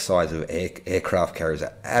almost the size of aircraft carriers,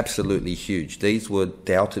 are absolutely huge. These were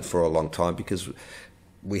doubted for a long time because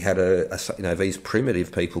we had these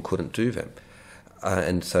primitive people couldn't do them.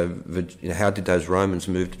 And so, how did those Romans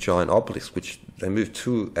move to giant obelisks, which they moved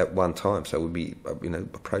 2 at one time? So we'd be,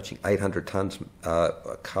 approaching 800 tons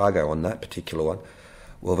cargo on that particular one.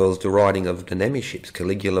 Well, there was the writing of the Nemi ships.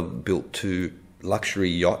 Caligula built 2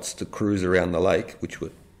 luxury yachts to cruise around the lake, which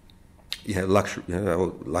were,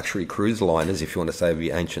 luxury cruise liners, if you want to say, of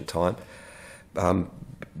the ancient time.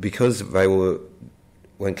 Because they were,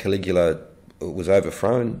 when Caligula was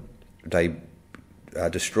overthrown, they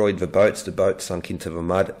destroyed the boats sunk into the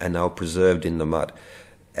mud, and they were preserved in the mud.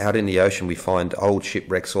 Out in the ocean we find old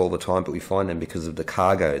shipwrecks all the time, but we find them because of the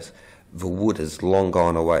cargoes. The wood has long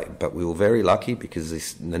gone away, but we were very lucky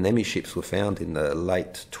because the Nemi ships were found in the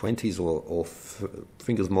late 20s or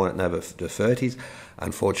fingers might know the 30s.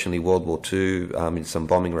 Unfortunately, World War II, in some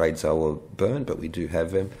bombing raids, they were burned, but we do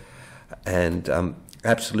have them. And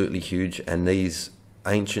absolutely huge, and these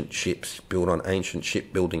ancient ships built on ancient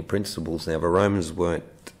shipbuilding principles. Now, the Romans weren't,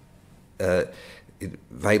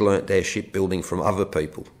 they learnt their shipbuilding from other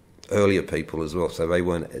people, earlier people as well, so they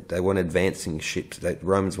weren't advancing ships. The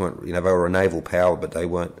Romans weren't, they were a naval power, but they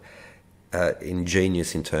weren't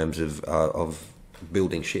ingenious in terms of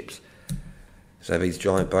building ships. So these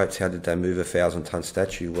giant boats, how did they move a 1,000-ton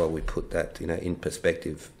statue? Well, we put that in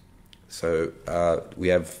perspective. So we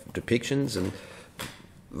have depictions, and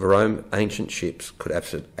the ancient ships could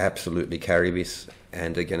absolutely carry this.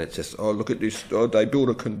 And again, it's just, look at this, they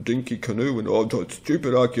built a dinky canoe, and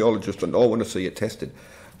stupid archaeologists, and I want to see it tested.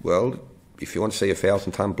 Well, if you want to see a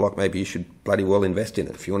 1,000-ton block, maybe you should bloody well invest in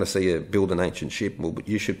it. If you want to see build an ancient ship, well,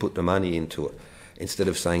 you should put the money into it, instead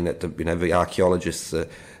of saying that the archaeologists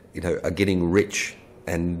are getting rich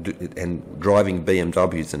and driving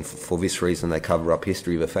BMWs, and for this reason they cover up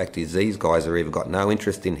history. The fact is, these guys are either got no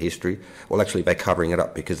interest in history, well, actually they're covering it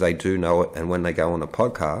up because they do know it. And when they go on a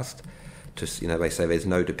podcast, they say there's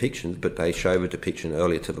no depictions, but they show the depiction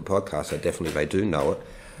earlier to the podcast, so definitely they do know it.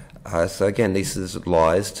 So again, this is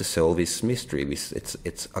lies to sell this mystery.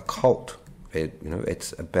 It's a cult.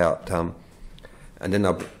 It's about and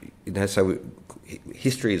then so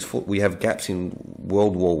history is full. We have gaps in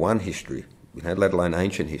World War I history, let alone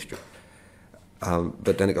ancient history.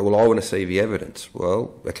 But then I want to see the evidence.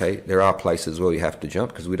 Well, okay, there are places where we have to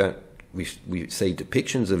jump because we see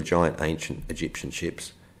depictions of giant ancient Egyptian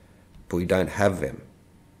ships, but we don't have them.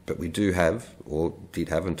 But we do have, or did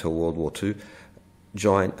have until World War II,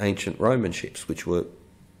 giant ancient Roman ships, which were,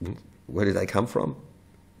 where did they come from?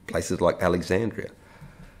 Places like Alexandria.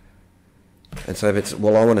 And so if it's,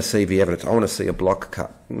 well, I want to see the evidence, I want to see a block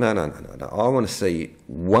cut. No. I want to see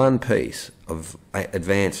one piece of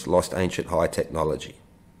advanced, lost, ancient, high technology.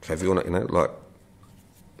 So if you want to, like,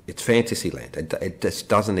 it's fantasy land. It just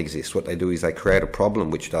doesn't exist. What they do is they create a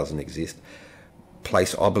problem which doesn't exist,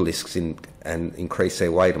 place obelisks in and increase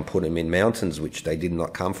their weight and put them in mountains which they did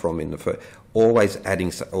not come from in the first. Always adding,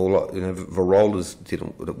 the rollers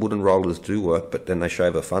didn't, the wooden rollers do work, but then they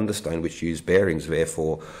show the thunderstone which used bearings.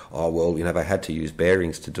 Therefore, they had to use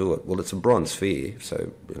bearings to do it. Well, it's a bronze sphere,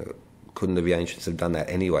 so couldn't the ancients have done that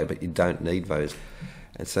anyway? But you don't need those,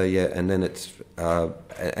 and so and then it's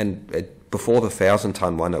before the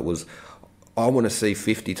 1,000-ton one, it was, I want to see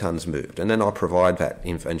 50 tons moved, and then I provide that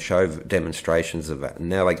and show demonstrations of that. And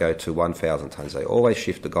now they go to 1,000 tons. They always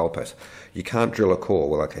shift the goalpost. You can't drill a core.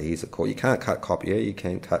 Well, okay, here's a core. You can't cut copper. Yeah, you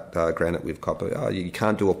can cut granite with copper. Oh, you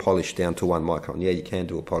can't do a polish down to 1 micron. Yeah, you can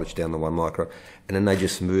do a polish down to 1 micron. And then they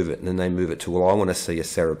just move it, and then they move it to, well, I want to see a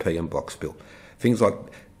Serapeum box built. Things like,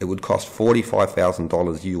 it would cost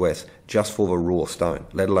 $45,000 US just for the raw stone,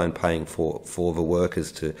 let alone paying for the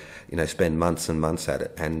workers to, spend months and months at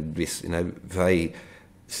it. And this, they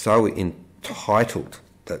so entitled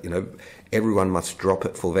that, everyone must drop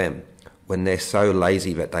it for them when they're so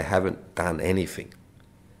lazy that they haven't done anything.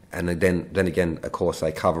 And then again, of course,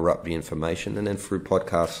 they cover up the information. And then through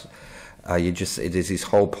podcasts, there's this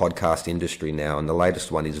whole podcast industry now, and the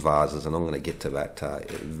latest one is vases, and I'm going to get to that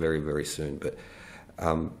very, very soon. But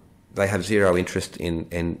they have zero interest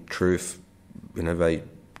in truth.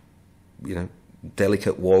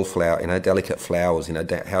 Delicate wallflower, delicate flowers.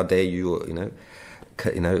 How dare you?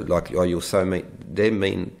 Like, oh, you're so mean. They're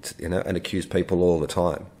mean, and accuse people all the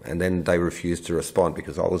time, and then they refuse to respond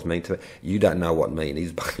because I was mean to. You don't know what mean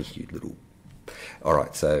is, you little. All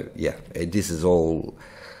right, so this is all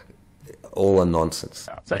a nonsense.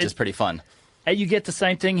 Which is pretty fun. And you get the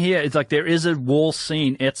same thing here. It's like there is a wall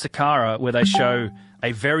scene at Saqqara where they show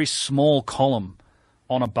a very small column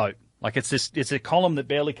on a boat. Like it's a column that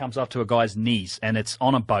barely comes up to a guy's knees, and it's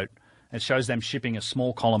on a boat. It shows them shipping a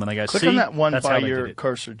small column, and they go, click on that one by your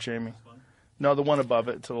cursor, Jamie. No, the one above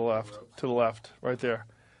it, to the left, right there.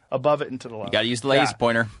 Above it and to the left. You got to use the laser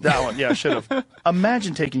pointer. That one, yeah, should have.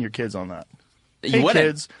 Imagine taking your kids on that. You wouldn't.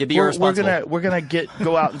 Kids, It'd be irresponsible. We're gonna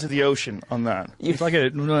go out into the ocean on that. It's like I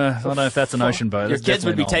don't know if that's an ocean boat. Your kids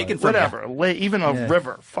would be taken from whatever. Even a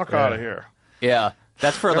river. Fuck out of here. Yeah.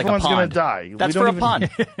 That's for like a pond. Everyone's going to die. That's for a pond.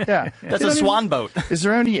 Yeah. That's a swan boat. Is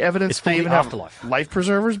there any evidence they even afterlife. have life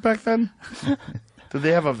preservers back then? Did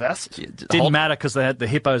they have a vest? Didn't matter because they had the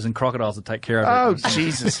hippos and crocodiles to take care of it. Oh,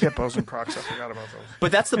 Jesus. Hippos and crocs. I forgot about those.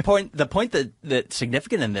 But that's the point. The point that's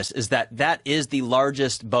significant in this is that is the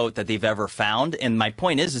largest boat that they've ever found. And my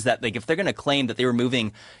point is that, like, if they're going to claim that they were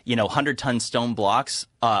moving, 100-ton stone blocks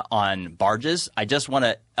on barges, I just want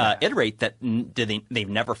to iterate that they've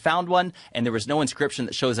never found one, and there was no inscription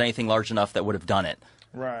that shows anything large enough that would have done it.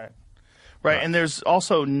 Right. Right, and there's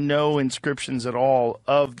also no inscriptions at all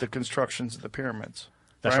of the constructions of the pyramids.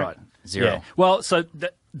 That's right. Zero. Yeah. Well, so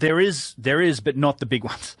there is, but not the big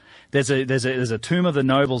ones. There's a tomb of the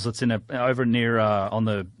nobles that's over near on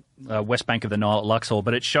the west bank of the Nile at Luxor,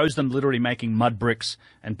 but it shows them literally making mud bricks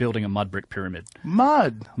and building a mud brick pyramid.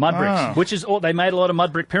 Mud bricks, which is all they made a lot of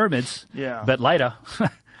mud brick pyramids. Yeah, but later.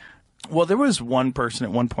 Well, there was one person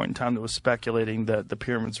at one point in time that was speculating that the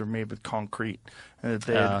pyramids were made with concrete, and that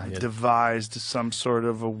they had devised some sort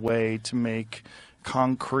of a way to make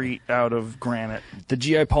concrete out of granite. The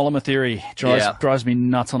geopolymer theory drives me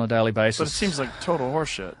nuts on a daily basis. But it seems like total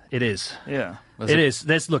horseshit. It is. Yeah. It is.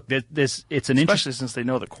 It's an especially since they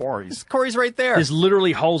know the quarries. The quarry's right there. There's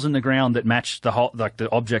literally holes in the ground that match the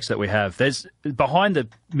objects that we have. There's behind the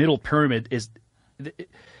middle pyramid is.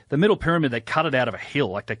 The middle pyramid, they cut it out of a hill.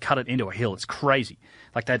 Like, they cut it into a hill. It's crazy.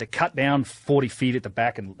 Like, they had to cut down 40 feet at the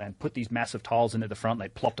back and put these massive tiles in at the front. They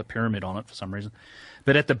plopped a pyramid on it for some reason.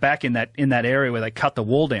 But at the back in that area where they cut the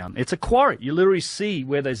wall down, it's a quarry. You literally see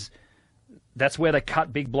where that's where they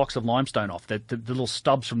cut big blocks of limestone off. The little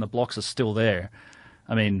stubs from the blocks are still there.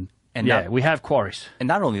 I mean... we have quarries. And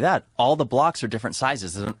not only that, all the blocks are different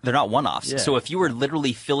sizes. They're not one-offs. Yeah. So if you were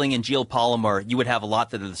literally filling in geopolymer, you would have a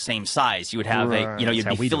lot that are the same size. You would have you'd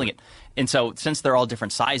be filling it. And so since they're all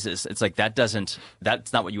different sizes, it's like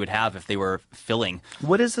that's not what you would have if they were filling.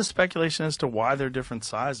 What is the speculation as to why they're different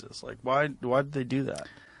sizes? Like, why did they do that?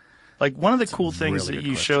 Like one of the cool things really that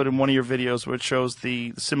you showed in one of your videos, where it shows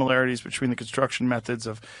the similarities between the construction methods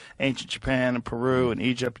of ancient Japan and Peru and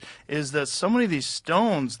Egypt, is that so many of these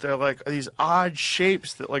stones, they're like these odd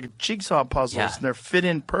shapes that like jigsaw puzzles, and they're fit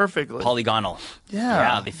in perfectly. Polygonal.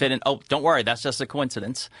 Yeah, they fit in. Oh, don't worry, that's just a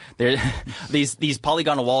coincidence. These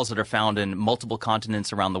polygonal walls that are found in multiple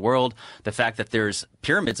continents around the world. The fact that there's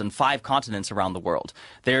pyramids in 5 continents around the world.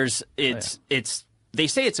 They say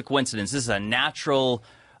it's a coincidence. This is a natural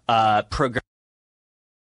program.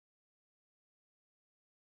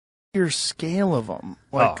 Your scale of them,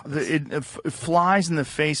 like it flies in the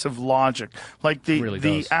face of logic. Like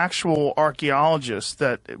the actual archaeologists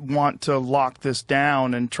that want to lock this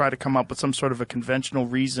down and try to come up with some sort of a conventional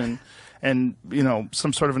reason, and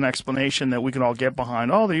some sort of an explanation that we can all get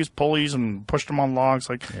behind. Oh, they used pulleys and pushed them on logs.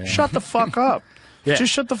 Like, shut the fuck up.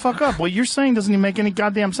 Just shut the fuck up. What you're saying doesn't even make any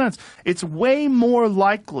goddamn sense. It's way more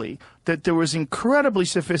likely that there was incredibly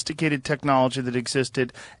sophisticated technology that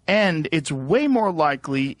existed, and it's way more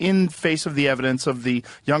likely, in face of the evidence of the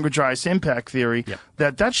Younger Dryas impact theory,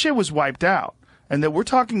 that shit was wiped out. And that we're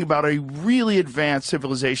talking about a really advanced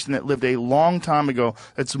civilization that lived a long time ago,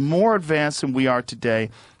 that's more advanced than we are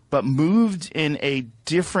today, but moved in a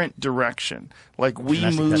different direction. Like we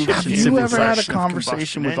moved. Have you ever had a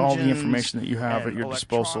conversation with all the information that you have at your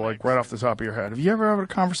disposal, like right off the top of your head? Have you ever had a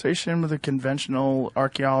conversation with a conventional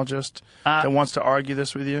archaeologist that wants to argue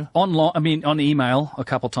this with you? On email a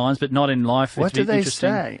couple times, but not in life. What do they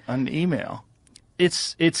say on email?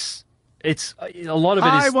 It's a lot of it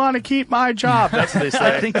is. I want to keep my job. That's what they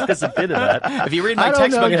say. I think there's a bit of that. If you read my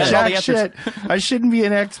textbook, all the answers. Shit. I shouldn't be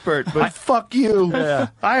an expert, but fuck you. Yeah.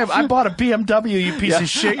 I bought a BMW, you piece of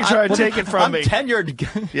shit. You're trying to take it from me. I'm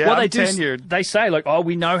tenured. Yeah, I'm tenured. They say, like,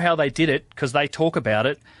 we know how they did it because they talk about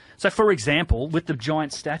it. So, for example, with the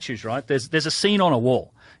giant statues, right, there's a scene on a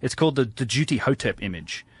wall. It's called the Djibouti Hotep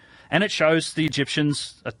image. And it shows the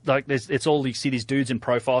Egyptians, like it's all, you see these dudes in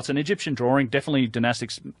profile. It's an Egyptian drawing. Definitely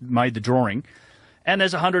Dynastics made the drawing. And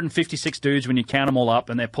there's 156 dudes when you count them all up,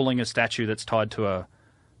 and they're pulling a statue that's tied to a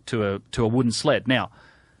wooden sled. Now,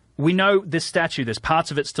 we know this statue, there's parts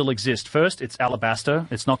of it still exist. First, it's alabaster.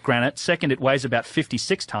 It's not granite. Second, it weighs about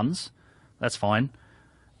 56 tons. That's fine.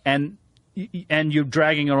 And you're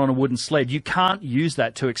dragging it on a wooden sled. You can't use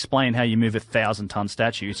that to explain how you move a 1,000-ton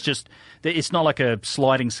statue. It's just, it's not like a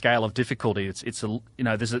sliding scale of difficulty. It's a,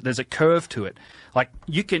 there's a curve to it. Like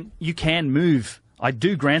you can move. I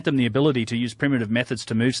do grant them the ability to use primitive methods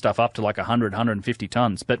to move stuff up to like 100, 150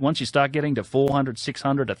 tons. But once you start getting to 400,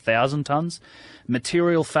 600, 1,000 tons,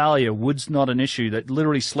 material failure, wood's not an issue. That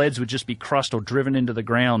literally sleds would just be crushed or driven into the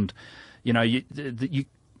ground. There's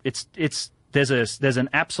an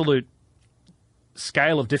absolute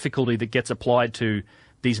scale of difficulty that gets applied to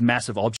these massive objects.